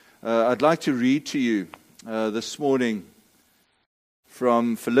I'd like to read to you this morning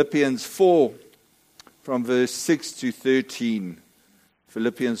from Philippians 4, from verse 6 to 13.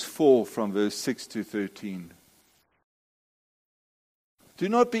 Philippians 4, from verse 6 to 13. Do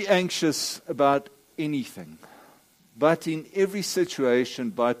not be anxious about anything, but in every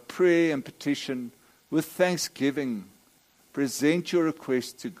situation, by prayer and petition, with thanksgiving, present your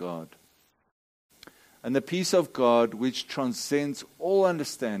request to God. And the peace of God, which transcends all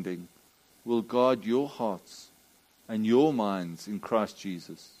understanding, will guard your hearts and your minds in Christ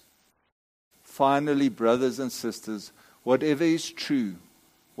Jesus. Finally, brothers and sisters, whatever is true,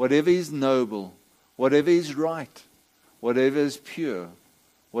 whatever is noble, whatever is right, whatever is pure,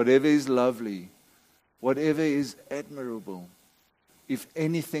 whatever is lovely, whatever is admirable, if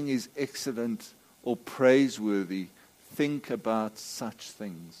anything is excellent or praiseworthy, think about such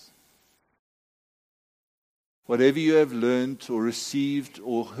things. Whatever you have learned or received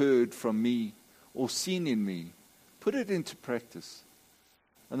or heard from me or seen in me, put it into practice,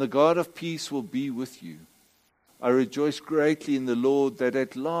 and the God of peace will be with you. I rejoice greatly in the Lord that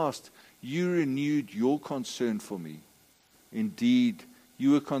at last you renewed your concern for me. Indeed,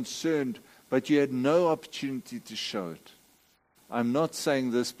 you were concerned, but you had no opportunity to show it. I'm not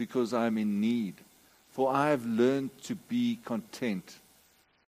saying this because I am in need, for I have learned to be content,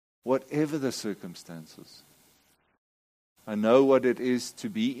 whatever the circumstances. I know what it is to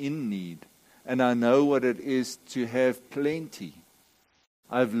be in need, and I know what it is to have plenty.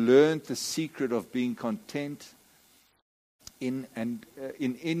 I've learned the secret of being content in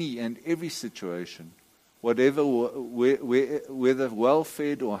any and every situation, whether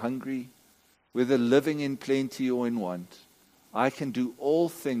well-fed or hungry, whether living in plenty or in want. I can do all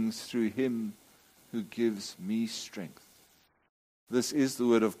things through Him who gives me strength. This is the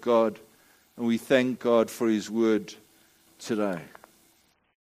word of God, and we thank God for His word today.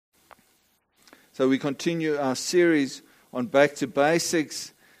 So we continue our series on Back to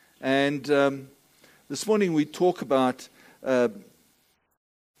Basics, and this morning we talk about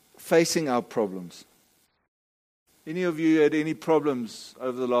facing our problems. Any of you had any problems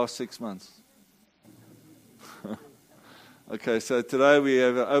over the last 6 months? Okay, so today we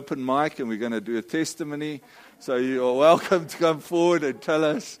have an open mic and we're going to do a testimony. So you are welcome to come forward and tell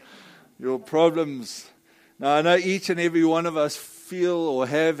us your problems. Now, I know each and every one of us feel or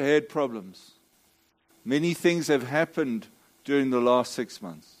have had problems. Many things have happened during the last 6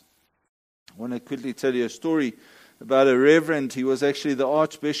 months. I want to quickly tell you a story about a reverend. He was actually the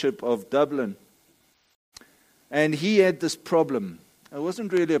Archbishop of Dublin. And he had this problem. It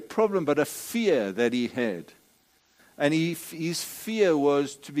wasn't really a problem, but a fear that he had. And his fear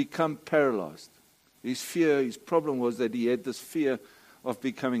was to become paralyzed. His problem was that he had this fear of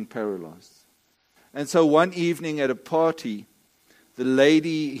becoming paralyzed. And so one evening at a party, the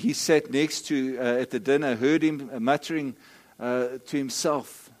lady he sat next to at the dinner heard him muttering to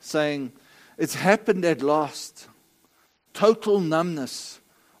himself, saying, "It's happened at last. Total numbness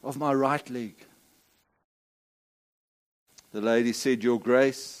of my right leg." The lady said, "Your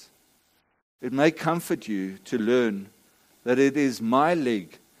Grace, it may comfort you to learn that it is my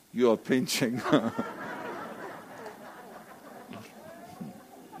leg you are pinching."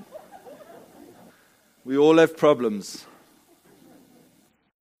 We all have problems.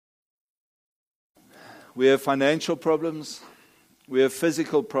 We have financial problems. We have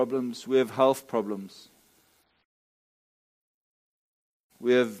physical problems. We have health problems.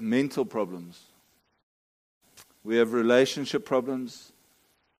 We have mental problems. We have relationship problems.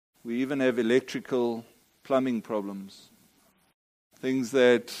 We even have electrical, plumbing problems. Things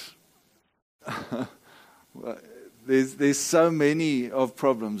that there's so many of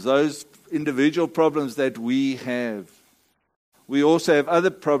problems. Those individual problems that we have. We also have other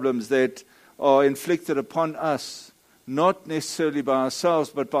problems that are inflicted upon us, not necessarily by ourselves,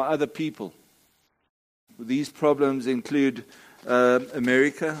 but by other people. These problems include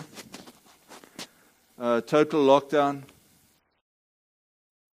America, total lockdown,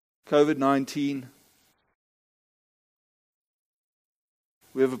 COVID-19.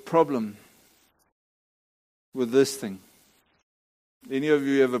 We have a problem with this thing. Any of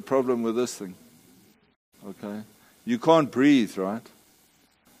you have a problem with this thing? Okay. You can't breathe, right?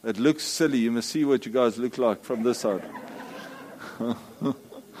 It looks silly. You must see what you guys look like from this side.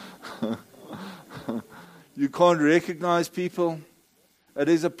 You can't recognize people. It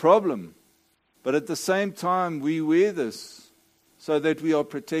is a problem. But at the same time, we wear this so that we are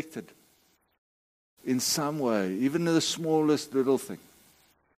protected in some way, even in the smallest little thing.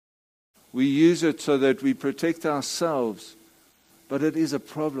 We use it so that we protect ourselves, but it is a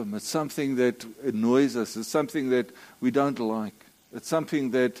problem. It's something that annoys us. It's something that we don't like. It's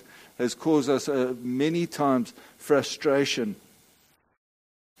something that has caused us many times frustration.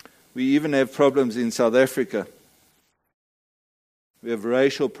 We even have problems in South Africa. We have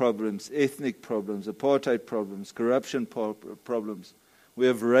racial problems, ethnic problems, apartheid problems, corruption problems. We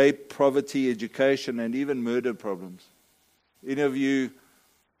have rape, poverty, education, and even murder problems. Any of you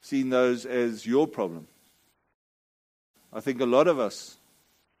seen those as your problem? I think a lot of us.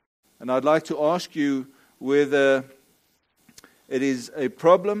 And I'd like to ask you whether it is a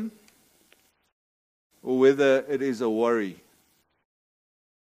problem or whether it is a worry.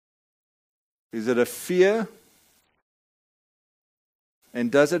 Is it a fear?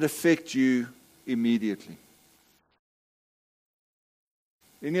 And does it affect you immediately?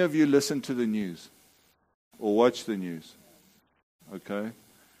 Any of you listen to the news or watch the news? Okay?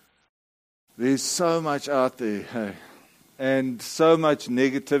 There's so much out there, hey? And so much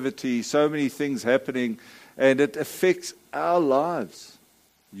negativity, so many things happening, and it affects our lives,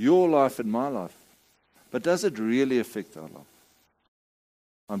 your life and my life. But does it really affect our life?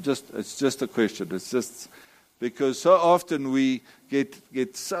 It's just a question. It's just because so often we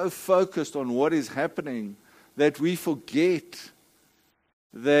get so focused on what is happening that we forget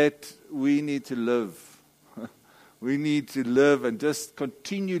that we need to live. We need to live and just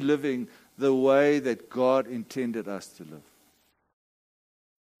continue living the way that God intended us to live.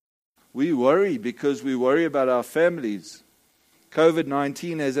 We worry because we worry about our families.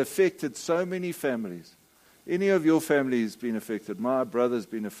 COVID-19 has affected so many families. Any of your family has been affected. My brother's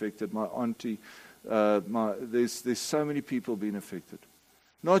been affected. My auntie. There's so many people being affected.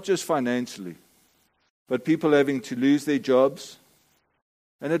 Not just financially, but people having to lose their jobs.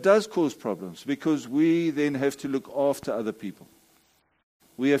 And it does cause problems because we then have to look after other people.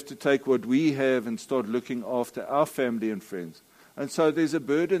 We have to take what we have and start looking after our family and friends. And so there's a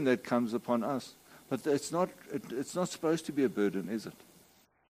burden that comes upon us. But it's not supposed to be a burden, is it?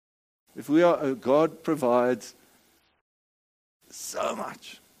 If we are, God provides so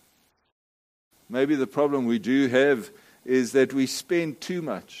much. Maybe the problem we do have is that we spend too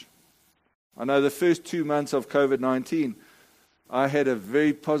much. I know the first 2 months of COVID-19, I had a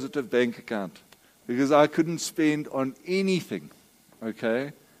very positive bank account because I couldn't spend on anything,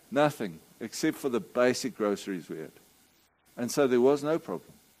 okay? Nothing, except for the basic groceries we had. And so there was no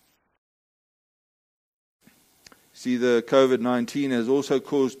problem. See, the COVID-19 has also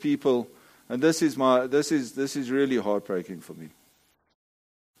caused people, and this is really heartbreaking for me.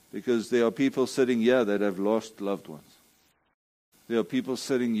 Because there are people sitting here that have lost loved ones. There are people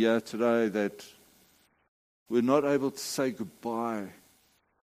sitting here today that were not able to say goodbye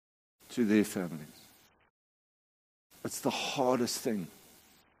to their families. It's the hardest thing.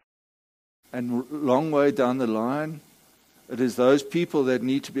 And long way down the line, it is those people that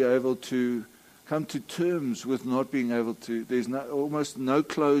need to be able to come to terms with not being able to. There's almost no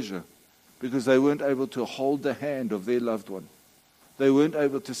closure because they weren't able to hold the hand of their loved one. They weren't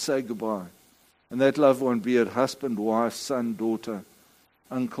able to say goodbye. And that loved one, be it husband, wife, son, daughter,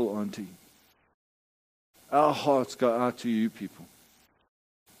 uncle, auntie. Our hearts go out to you people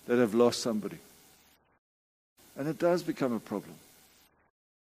that have lost somebody. And it does become a problem.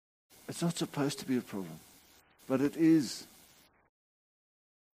 It's not supposed to be a problem, but it is.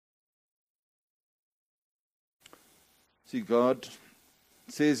 See, God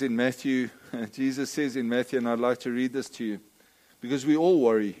says in Matthew, Jesus says in Matthew, and I'd like to read this to you, because we all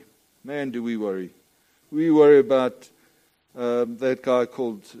worry. Man, do we worry. We worry about that guy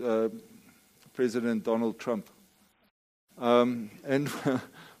called President Donald Trump. And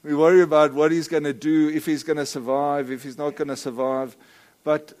we worry about what he's going to do, if he's going to survive, if he's not going to survive.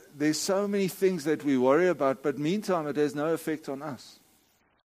 But there's so many things that we worry about, but meantime it has no effect on us.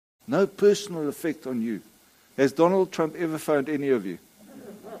 No personal effect on you. Has Donald Trump ever phoned any of you?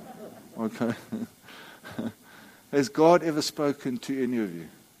 Okay. Has God ever spoken to any of you?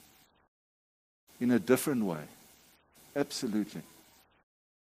 In a different way? Absolutely.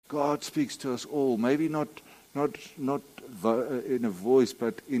 God speaks to us all. Maybe not in a voice,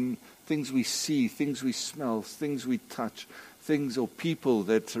 but in things we see, things we smell, things we touch, things or people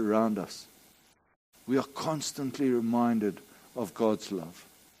that surround us. We are constantly reminded of God's love.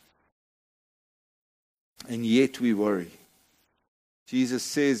 And yet we worry. Jesus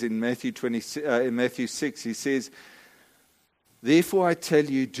says in Matthew 6, he says, "Therefore I tell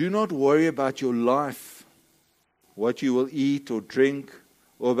you, do not worry about your life, what you will eat or drink,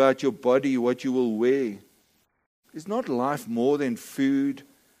 or about your body, what you will wear. Is not life more than food,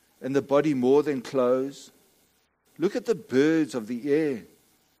 and the body more than clothes? Look at the birds of the air.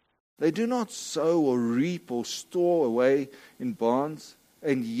 They do not sow or reap or store away in barns,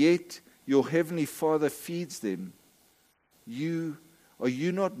 and yet your heavenly Father feeds them. are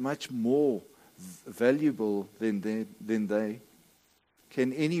you not much more valuable than they?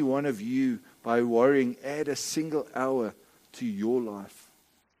 Can any one of you, by worrying, add a single hour to your life?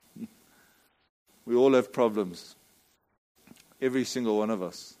 We all have problems. Every single one of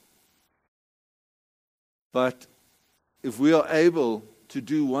us. But if we are able to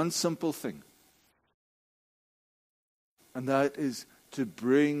do one simple thing, and that is to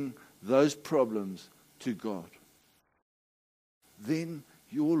bring those problems to God, then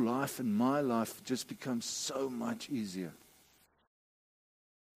your life and my life just becomes so much easier.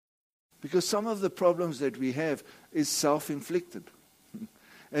 Because some of the problems that we have is self-inflicted.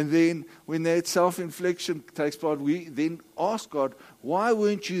 And then when that self-infliction takes place, we then ask God, why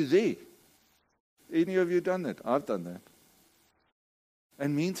weren't you there? Any of you done that? I've done that.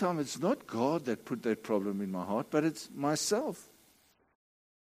 And meantime, it's not God that put that problem in my heart, but it's myself.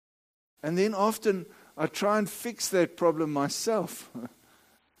 And then often I try and fix that problem myself.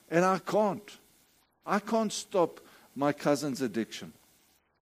 And I can't. I can't stop my cousin's addiction.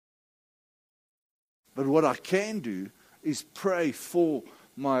 But what I can do is pray for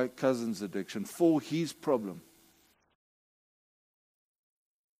my cousin's addiction, for his problem.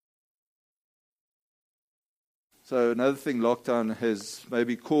 So another thing lockdown has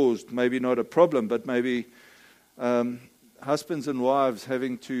maybe caused, maybe not a problem, but maybe husbands and wives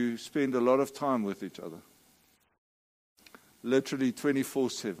having to spend a lot of time with each other. Literally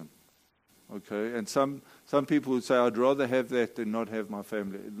 24/7. Okay, and some people would say, I'd rather have that than not have my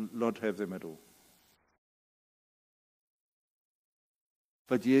family, not have them at all.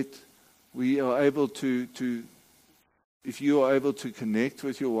 But yet, we are able to, if you are able to connect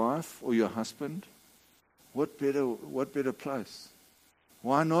with your wife or your husband, what better place?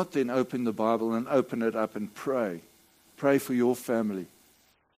 Why not then open the Bible and open it up and pray? Pray for your family.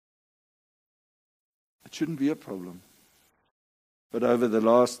 It shouldn't be a problem. But over the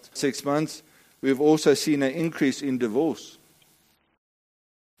last 6 months, we've also seen an increase in divorce.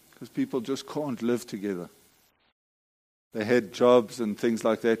 Because people just can't live together. They had jobs and things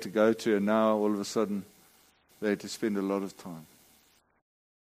like that to go to, and now all of a sudden they had to spend a lot of time.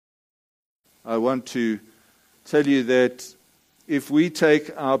 I want to tell you that if we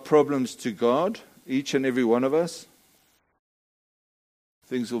take our problems to God, each and every one of us,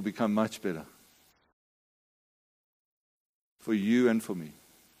 things will become much better. For you and for me.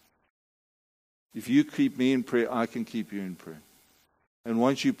 If you keep me in prayer, I can keep you in prayer. And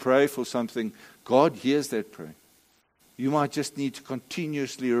once you pray for something, God hears that prayer. You might just need to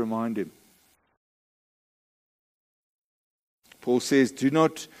continuously remind Him. Paul says, do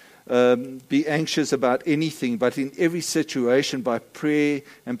not be anxious about anything, but in every situation by prayer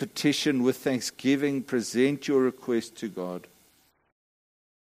and petition with thanksgiving, present your request to God.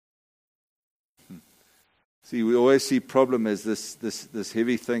 See, we always see problem as this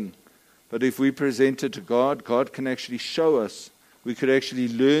heavy thing. But if we present it to God, God can actually show us. We could actually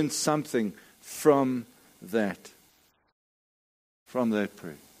learn something from that. From that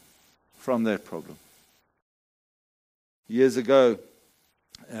prayer. From that problem. Years ago,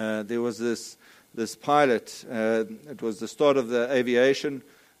 there was this pilot. It was the start of the aviation,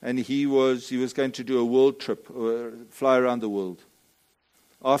 and he was going to do a world trip, fly around the world.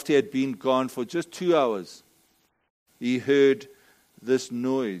 After he had been gone for just 2 hours, he heard this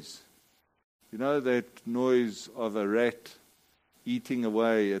noise. You know that noise of a rat eating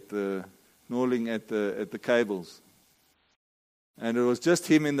away gnawing at the cables. And it was just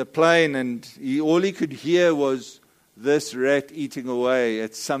him in the plane, and all he could hear was this rat eating away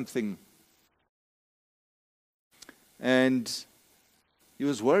at something. And he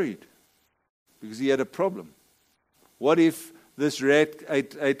was worried because he had a problem. What if this rat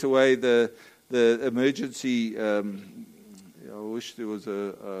ate away the emergency? I wish there was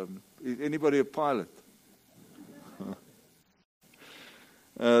anybody a pilot?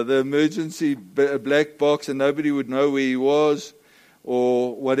 The emergency black box, and nobody would know where he was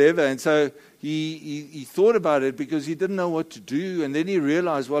or whatever. And so he thought about it because he didn't know what to do. And then he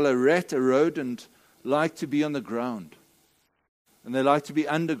realized, well, a rat, a rodent, like to be on the ground. And they like to be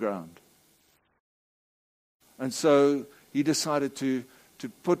underground. And so he decided to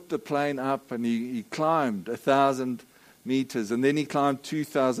put the plane up, and he climbed 1,000 meters. And then he climbed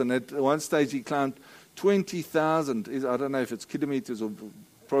 2,000. At one stage he climbed 20,000. I don't know if it's kilometers or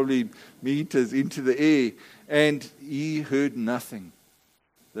probably meters into the air. And he heard nothing.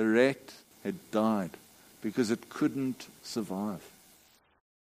 The rat had died because it couldn't survive.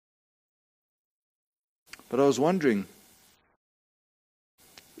 But I was wondering,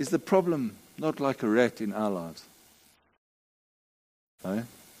 is the problem not like a rat in our lives? No?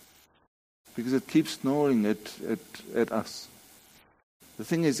 because it keeps gnawing at us. The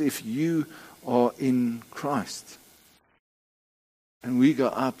thing is, if you are in Christ, and we go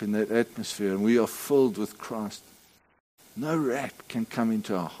up in that atmosphere, and we are filled with Christ, no rat can come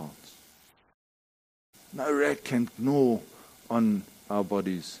into our hearts. No rat can gnaw on our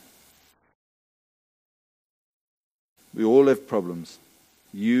bodies. We all have problems,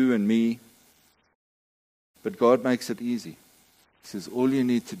 you and me, but God makes it easy. He says, all you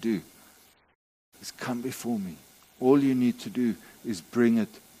need to do is come before me. All you need to do is bring it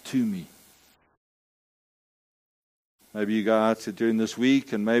to me. Maybe you go out during this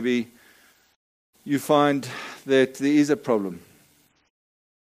week and maybe you find that there is a problem.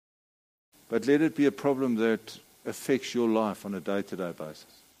 But let it be a problem that affects your life on a day-to-day basis.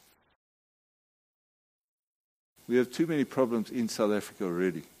 We have too many problems in South Africa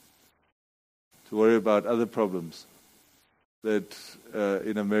already to worry about other problems that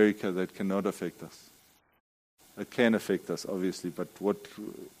in America that cannot affect us. It can affect us, obviously, but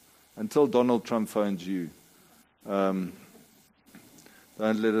until Donald Trump phones you, don't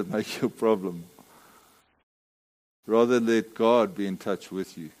let it make you a problem. Rather let God be in touch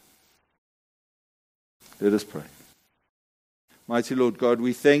with you. Let us pray. Mighty Lord God,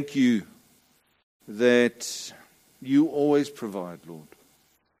 we thank you that you always provide, Lord.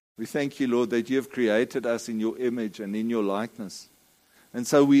 We thank you, Lord, that you have created us in your image and in your likeness. And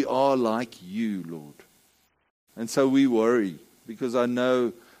so we are like you, Lord. And so we worry, because I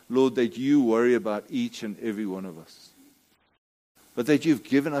know, Lord, that you worry about each and every one of us. But that you've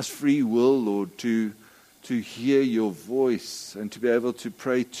given us free will, Lord, to hear your voice and to be able to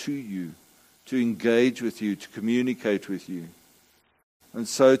pray to you, to engage with you, to communicate with you. And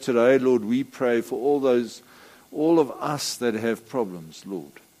so today, Lord, we pray for all of us that have problems,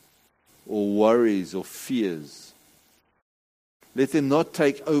 Lord, or worries or fears. Let them not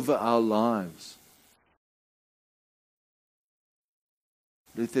take over our lives.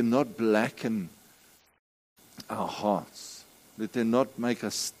 Let them not blacken our hearts. Let them not make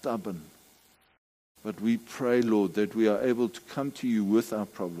us stubborn. But we pray, Lord, that we are able to come to you with our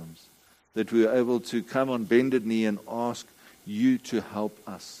problems, that we are able to come on bended knee and ask you to help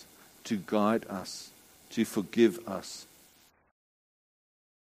us, to guide us, to forgive us.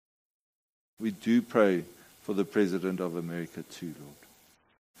 We do pray for the President of America too, Lord,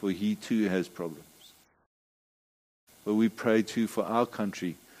 for he too has problems. But we pray too for our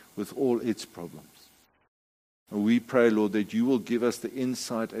country with all its problems. And we pray, Lord, that you will give us the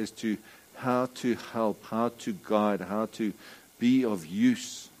insight as to how to help, how to guide, how to be of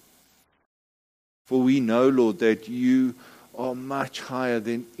use. For we know, Lord, that you are much higher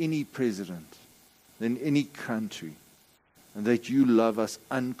than any president, than any country, and that you love us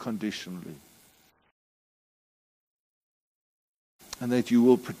unconditionally. And that you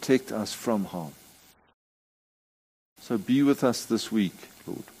will protect us from harm. So be with us this week,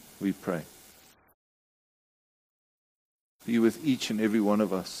 Lord, we pray. Be with each and every one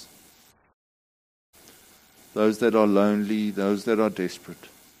of us. Those that are lonely, those that are desperate,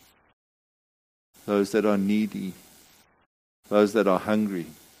 those that are needy, those that are hungry,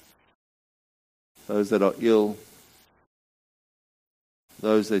 those that are ill,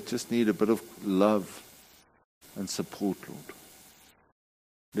 those that just need a bit of love and support, Lord.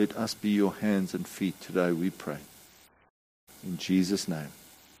 Let us be your hands and feet today, we pray. In Jesus' name.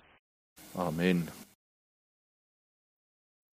 Amen.